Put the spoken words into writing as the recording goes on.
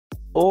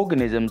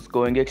Organisms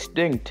going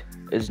extinct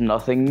is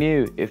nothing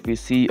new if we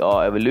see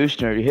our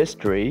evolutionary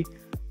history,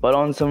 but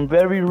on some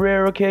very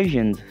rare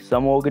occasions,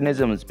 some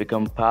organisms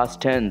become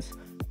past tense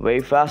way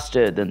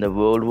faster than the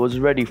world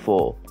was ready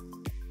for.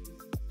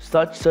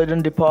 Such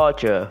sudden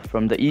departure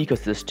from the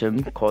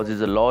ecosystem causes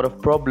a lot of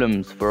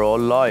problems for all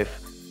life,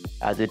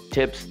 as it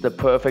tips the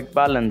perfect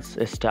balance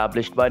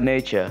established by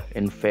nature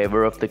in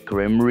favor of the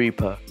grim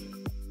reaper.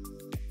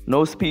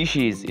 No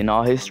species in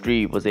our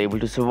history was able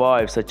to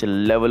survive such a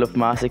level of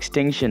mass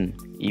extinction.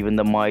 Even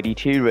the mighty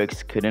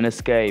T-Rex couldn't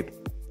escape.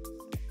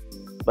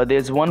 But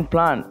there's one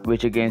plant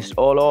which against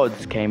all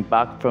odds came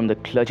back from the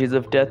clutches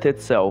of death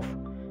itself,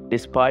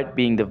 despite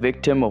being the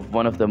victim of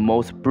one of the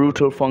most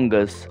brutal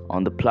fungus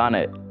on the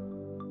planet.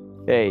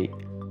 Hey,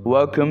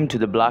 welcome to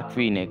the Black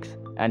Phoenix,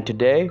 and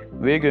today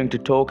we're going to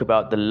talk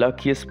about the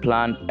luckiest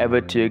plant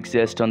ever to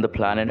exist on the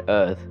planet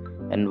Earth,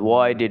 and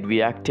why did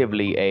we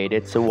actively aid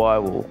its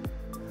survival.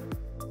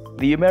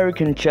 The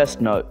American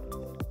chestnut,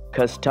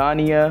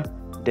 Castanea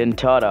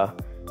dentata,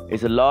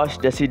 is a large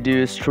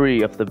deciduous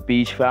tree of the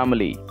beech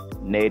family,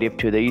 native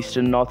to the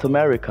eastern North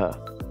America.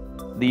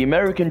 The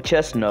American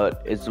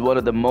chestnut is one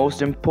of the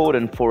most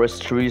important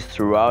forest trees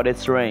throughout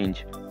its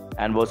range,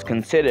 and was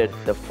considered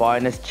the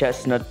finest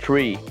chestnut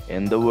tree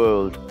in the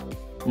world.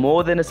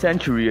 More than a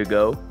century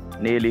ago,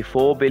 nearly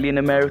 4 billion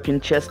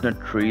American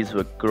chestnut trees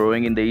were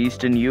growing in the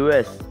eastern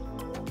US.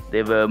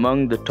 They were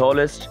among the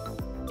tallest,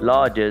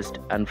 largest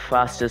and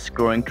fastest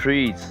growing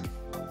trees.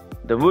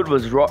 The wood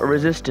was rot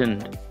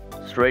resistant,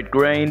 straight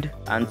grained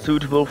and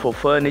suitable for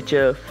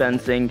furniture,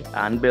 fencing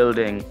and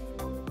building.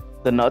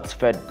 The nuts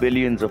fed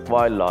billions of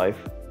wildlife,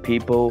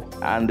 people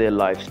and their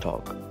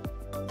livestock.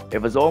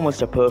 It was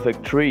almost a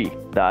perfect tree,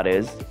 that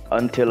is,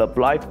 until a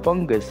blight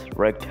fungus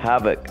wreaked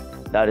havoc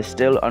that is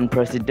still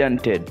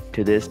unprecedented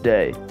to this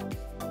day.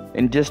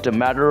 In just a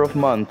matter of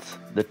months,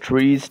 the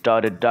trees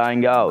started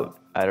dying out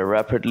at a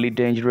rapidly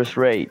dangerous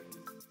rate.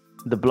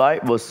 The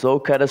blight was so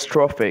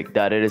catastrophic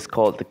that it is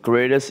called the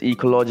greatest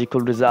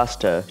ecological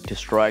disaster to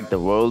strike the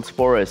world's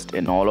forest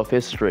in all of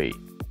history.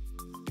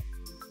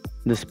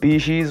 The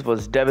species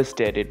was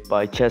devastated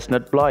by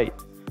chestnut blight,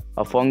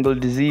 a fungal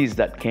disease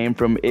that came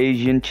from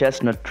Asian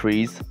chestnut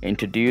trees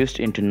introduced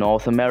into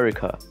North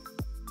America.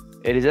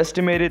 It is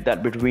estimated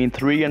that between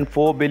 3 and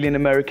 4 billion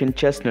American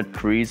chestnut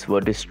trees were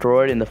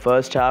destroyed in the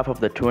first half of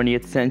the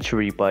 20th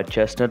century by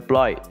chestnut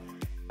blight,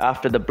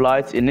 after the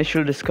blight's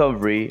initial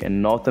discovery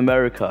in North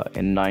America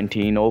in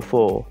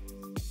 1904.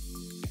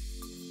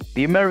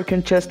 The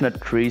American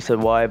chestnut tree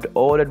survived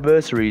all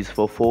adversaries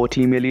for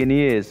 40 million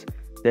years,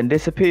 then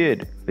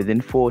disappeared within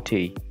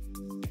 40.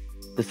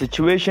 The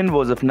situation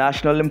was of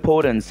national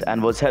importance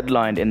and was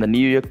headlined in the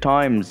New York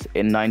Times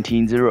in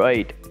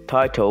 1908,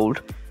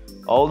 titled,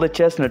 "All the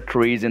chestnut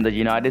trees in the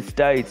United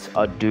States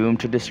are doomed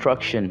to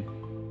destruction."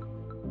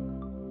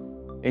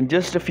 In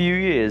just a few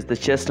years, the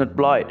chestnut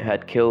blight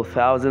had killed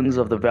thousands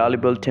of the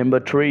valuable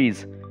timber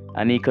trees,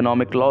 an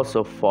economic loss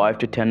of $5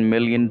 to $10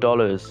 million.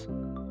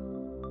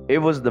 It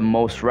was the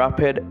most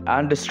rapid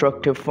and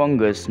destructive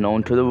fungus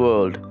known to the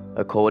world,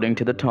 according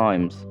to the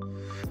Times.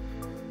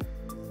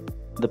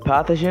 The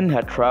pathogen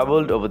had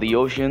traveled over the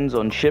oceans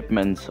on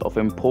shipments of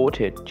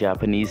imported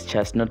Japanese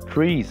chestnut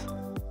trees.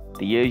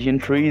 The Asian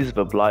trees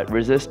were blight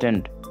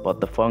resistant, but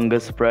the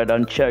fungus spread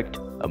unchecked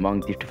among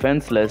the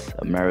defenseless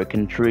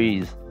American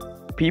trees.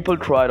 People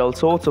tried all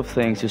sorts of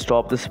things to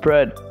stop the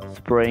spread,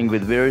 spraying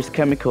with various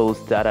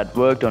chemicals that had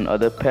worked on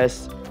other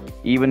pests,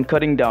 even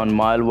cutting down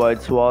mile-wide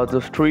swaths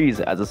of trees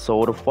as a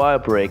sort of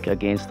firebreak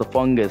against the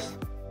fungus.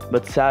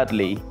 But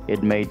sadly,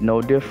 it made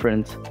no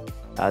difference,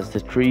 as the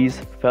trees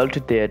fell to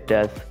their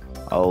death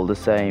all the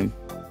same.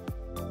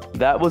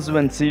 That was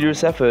when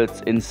serious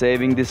efforts in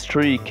saving this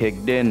tree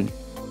kicked in.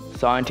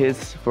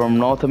 Scientists from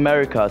North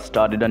America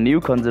started a new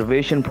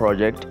conservation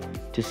project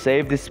to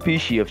save this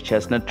species of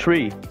chestnut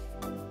tree.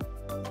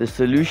 The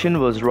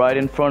solution was right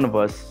in front of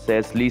us,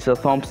 says Lisa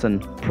Thompson,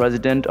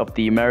 president of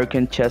the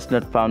American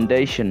Chestnut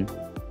Foundation.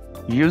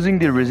 Using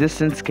the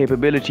resistance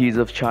capabilities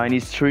of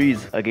Chinese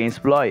trees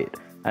against blight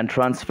and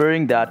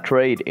transferring that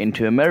trait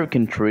into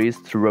American trees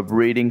through a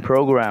breeding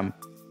program.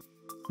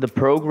 The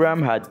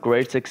program had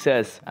great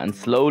success, and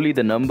slowly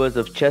the numbers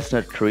of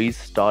chestnut trees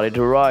started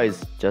to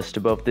rise just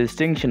above the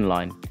extinction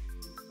line.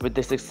 With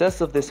the success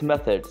of this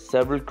method,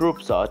 several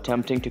groups are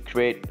attempting to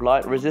create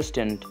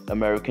blight-resistant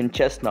American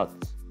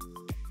chestnuts.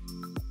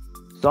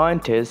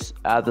 Scientists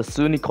at the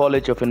SUNY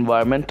College of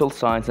Environmental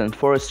Science and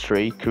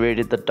Forestry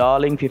created the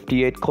Darling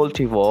 58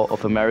 cultivar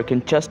of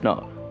American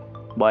chestnut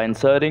by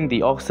inserting the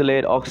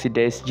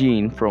𝐥𝐤𝐬𝐷𝐴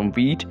gene from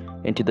wheat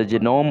into the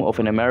genome of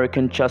an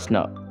American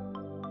chestnut.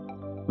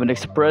 When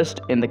expressed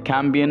in the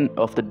cambium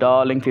of the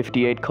Darling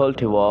 58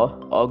 cultivar,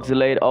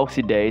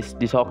 𝐥𝐤𝐬𝐷𝐴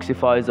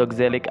detoxifies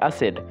oxalic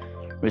acid,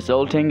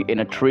 resulting in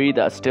a tree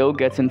that still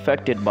gets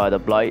infected by the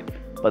blight,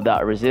 but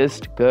that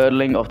resists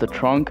girdling of the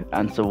trunk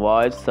and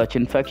survives such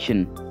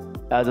infection.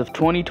 As of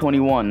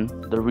 2021,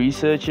 the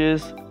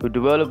researchers who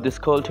developed this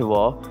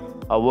cultivar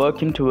are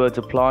working towards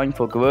applying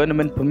for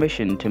government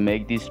permission to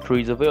make these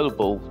trees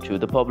available to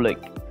the public.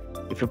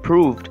 If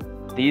approved,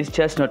 These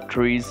chestnut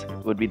trees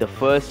would be the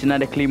first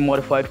genetically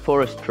modified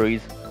forest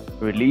trees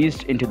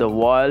released into the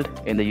wild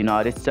in the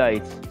United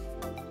States.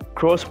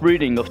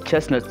 Crossbreeding of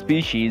chestnut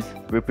species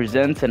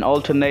represents an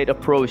alternate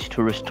approach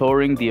to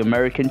restoring the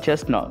American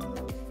chestnut.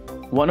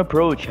 One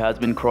approach has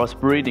been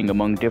crossbreeding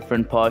among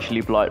different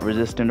partially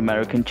blight-resistant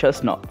American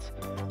chestnuts,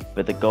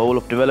 with the goal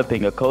of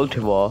developing a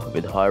cultivar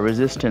with high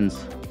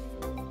resistance.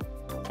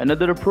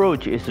 Another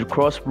approach is to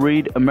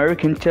crossbreed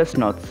American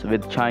chestnuts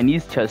with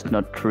Chinese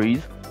chestnut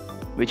trees,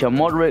 which are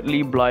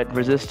moderately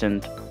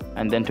blight-resistant,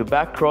 and then to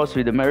backcross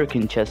with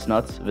American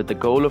chestnuts with the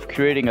goal of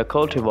creating a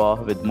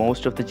cultivar with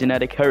most of the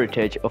genetic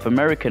heritage of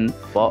American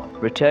but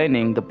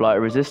retaining the blight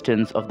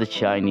resistance of the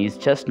Chinese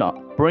chestnut.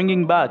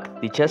 Bringing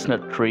back the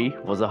chestnut tree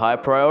was a high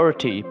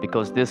priority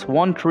because this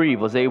one tree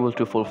was able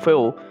to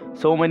fulfill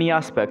so many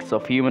aspects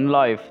of human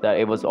life that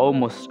it was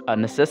almost a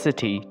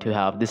necessity to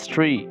have this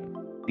tree.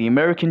 The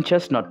American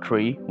chestnut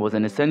tree was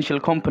an essential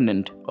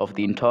component of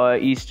the entire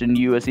eastern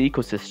US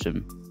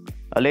ecosystem.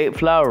 A late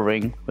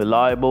flowering,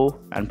 reliable,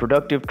 and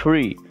productive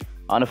tree,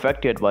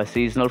 unaffected by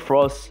seasonal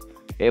frosts,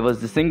 it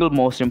was the single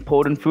most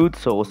important food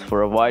source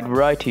for a wide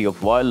variety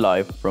of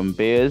wildlife from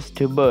bears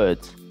to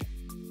birds.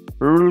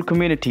 Rural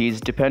communities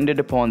depended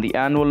upon the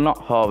annual nut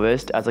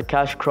harvest as a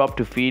cash crop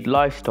to feed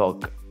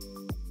livestock.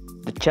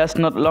 The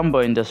chestnut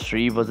lumber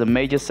industry was a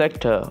major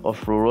sector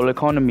of rural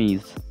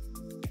economies.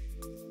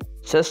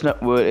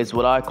 Chestnut wood is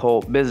what I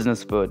call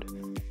business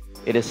wood.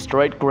 It is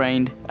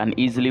straight-grained and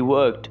easily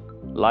worked,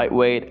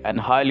 lightweight and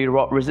highly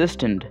rot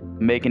resistant,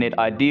 making it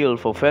ideal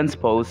for fence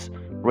posts,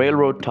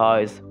 railroad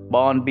ties,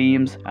 barn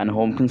beams and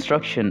home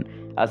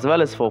construction, as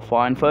well as for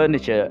fine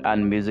furniture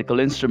and musical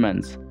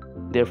instruments.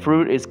 Their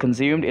fruit is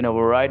consumed in a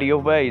variety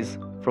of ways,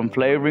 from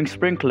flavoring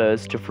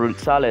sprinklers to fruit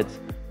salads.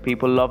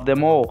 People love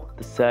them all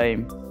the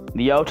same.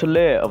 The outer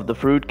layer of the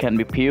fruit can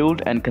be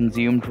peeled and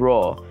consumed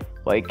raw,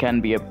 but it can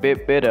be a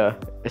bit bitter,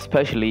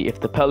 especially if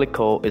the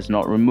pellicle is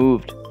not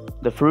removed.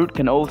 The fruit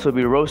can also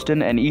be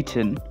roasted and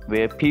eaten,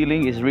 where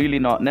peeling is really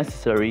not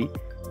necessary.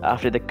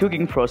 After the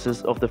cooking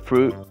process of the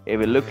fruit, it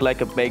will look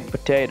like a baked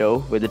potato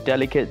with a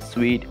delicate,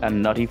 sweet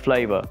and nutty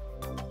flavor.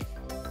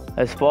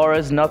 As far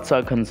as nuts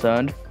are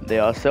concerned,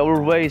 there are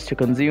several ways to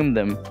consume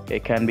them.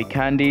 It can be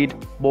candied,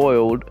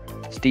 boiled,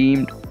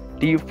 steamed,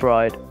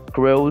 deep-fried,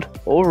 grilled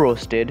or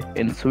roasted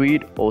in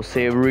sweet or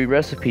savory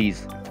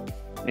recipes.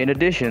 In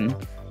addition,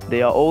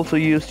 they are also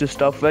used to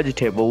stuff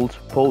vegetables,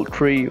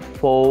 poultry,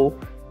 fowl,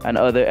 and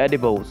other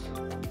edibles.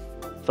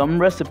 Some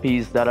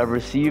recipes that have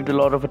received a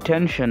lot of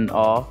attention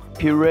are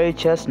puree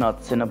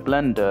chestnuts in a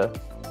blender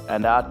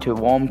and add to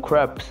warm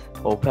crepes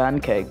or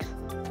pancakes.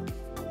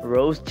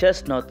 Roast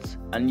chestnuts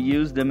and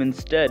use them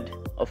instead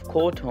of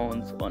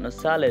croutons on a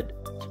salad.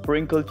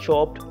 Sprinkle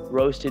chopped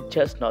roasted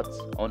chestnuts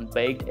on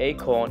baked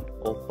acorn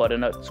or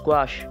butternut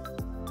squash.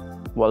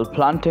 While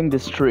planting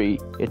this tree,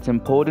 it's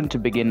important to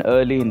begin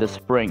early in the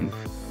spring.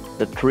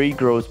 The tree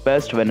grows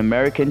best when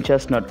American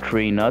chestnut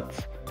tree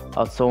nuts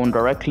are sown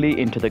directly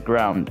into the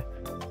ground,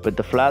 with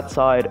the flat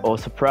side or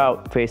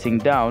sprout facing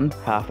down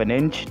half an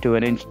inch to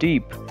an inch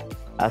deep,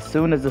 as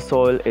soon as the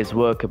soil is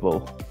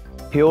workable.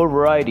 Pure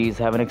varieties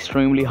have an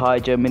extremely high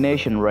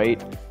germination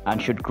rate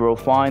and should grow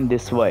fine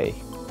this way.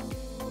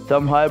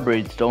 Some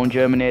hybrids don't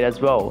germinate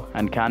as well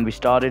and can be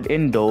started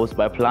indoors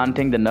by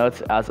planting the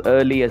nuts as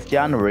early as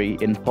January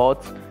in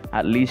pots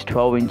at least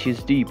 12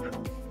 inches deep.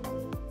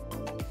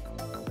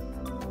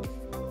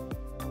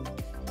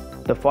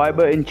 The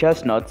fiber in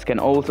chestnuts can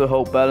also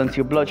help balance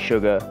your blood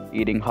sugar.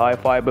 Eating high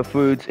fiber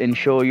foods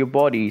ensure your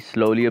body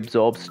slowly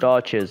absorbs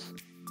starches.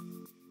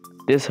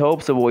 This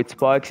helps avoid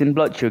spikes in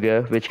blood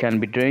sugar, which can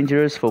be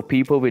dangerous for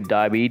people with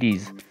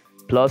diabetes.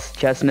 Plus,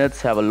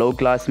 chestnuts have a low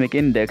glycemic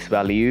index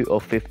value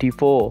of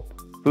 54.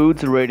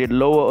 Foods rated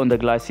lower on the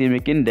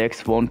glycemic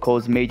index won't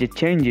cause major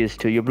changes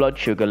to your blood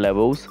sugar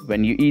levels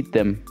when you eat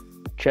them.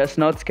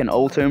 Chestnuts can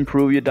also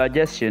improve your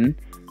digestion.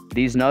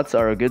 These nuts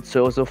are a good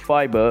source of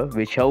fiber,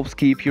 which helps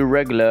keep you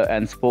regular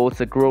and supports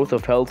the growth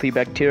of healthy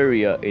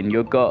bacteria in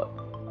your gut.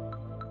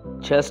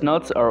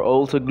 Chestnuts are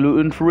also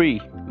gluten-free,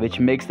 which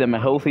makes them a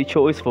healthy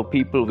choice for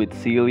people with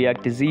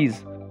celiac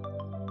disease.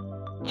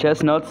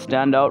 Chestnuts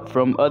stand out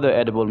from other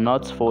edible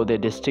nuts for their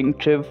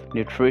distinctive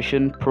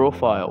nutrition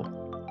profile.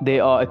 They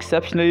are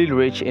exceptionally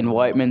rich in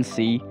vitamin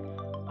C.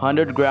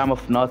 100 grams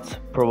of nuts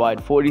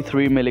provide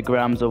 43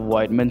 milligrams of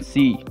vitamin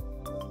C.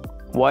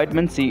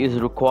 Vitamin C is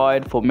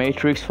required for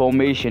matrix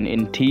formation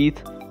in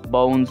teeth,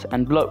 bones,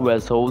 and blood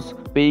vessels.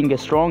 Being a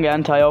strong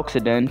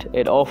antioxidant,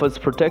 it offers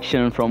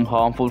protection from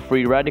harmful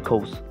free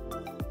radicals.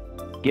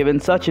 Given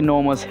such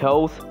enormous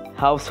health,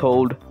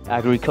 household,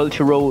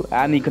 agricultural,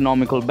 and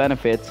economical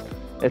benefits,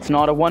 it's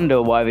not a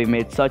wonder why we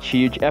made such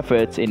huge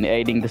efforts in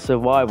aiding the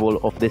survival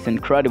of this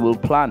incredible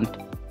plant.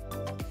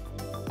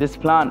 This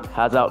plant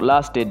has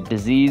outlasted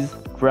disease,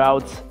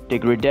 droughts,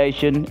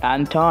 degradation,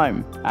 and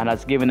time, and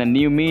has given a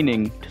new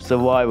meaning to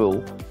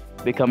survival,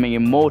 becoming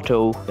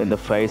immortal in the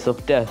face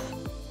of death.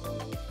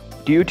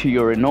 Due to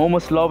your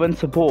enormous love and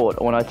support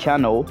on our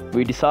channel,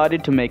 we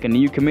decided to make a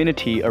new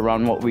community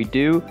around what we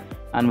do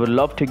and would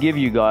love to give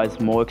you guys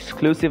more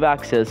exclusive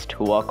access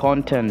to our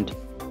content.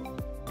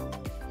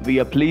 We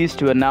are pleased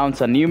to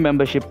announce our new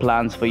membership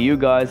plans for you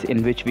guys,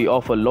 in which we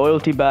offer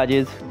loyalty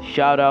badges,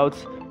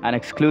 shoutouts, and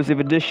exclusive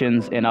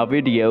editions in our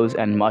videos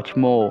and much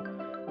more.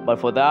 But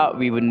for that,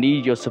 we would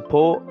need your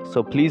support,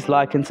 so please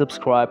like and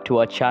subscribe to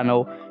our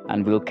channel,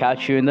 and we'll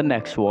catch you in the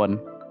next one.